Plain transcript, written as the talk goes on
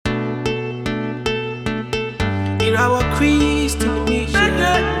our Christ in me.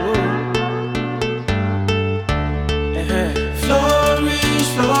 Flourish,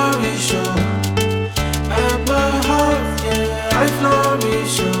 flourish, oh. At my heart, yeah, I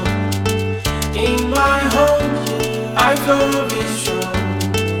flourish, oh. In my home, yeah, I flourish, oh.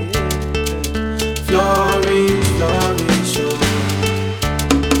 Flourish, flourish,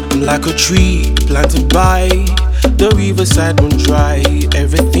 oh. I'm like a tree planted by the riverside, won't dry.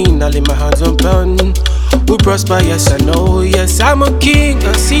 Everything I lay my hands upon will prosper, yes I know. Yes, I'm a king,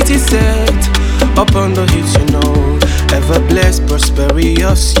 a city set upon the hills, you know. Ever blessed,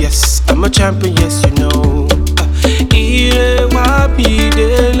 prosperous, yes, I'm a champion, yes you know. Ire wa mi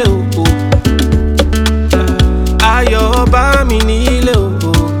dele o, ayọ̀ bá mi nílé o,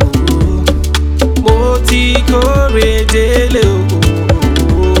 mo ti kórè délé o,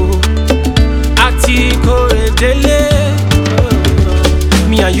 àti kórè délé.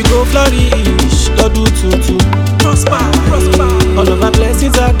 Me and you go flourish, lọ́dún tuntun. Prosper, prosper. All of our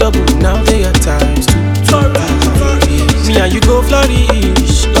blessings are double, now they are times two. Me and you go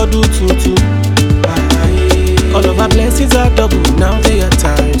flourish, lọ́dún tuntun. All of our blessings are double, now they are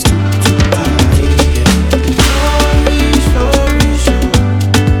times two. Flourish, flourish, oh.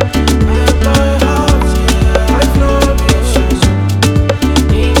 At my house, yeah, I flourish,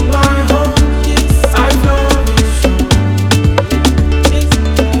 oh. In my home, yes, I flourish, oh.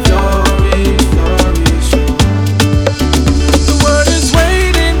 Flourish, flourish, oh. The world is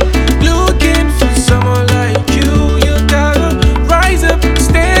waiting, looking for someone like you. You gotta rise up,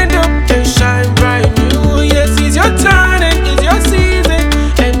 stand up, and shine bright new. Yes, it's your time and it's your season,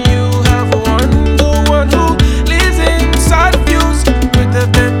 and you have one, the one who lives inside of you with the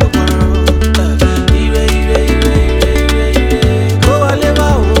better world. Ire, ire, ire, ire, ire, go aleba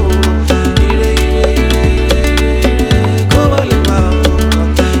o. Ire, ire, ire, ire, ire, go aleba o.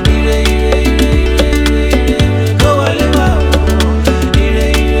 Ire, ire, ire, ire, ire, go aleba o. Ire,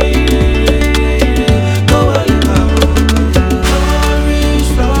 ire, ire, ire, ire, go aleba o. Flourish,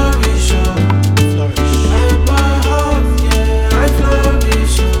 flourish, oh. Flourish. At my heart, yeah, I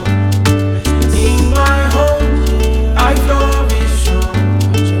flourish, oh. In my home, yeah, I flourish, oh.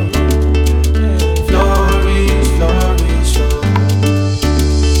 Flourish, flourish, oh.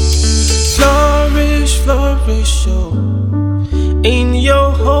 Flourish, flourish, oh. In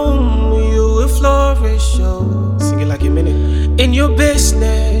your home, you will flourish, oh. Sing it like you mean it. In your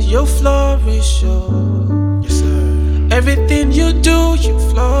business, you'll flourish, oh. Yes, sir. Everything you do, you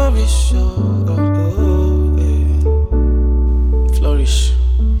flourish, oh.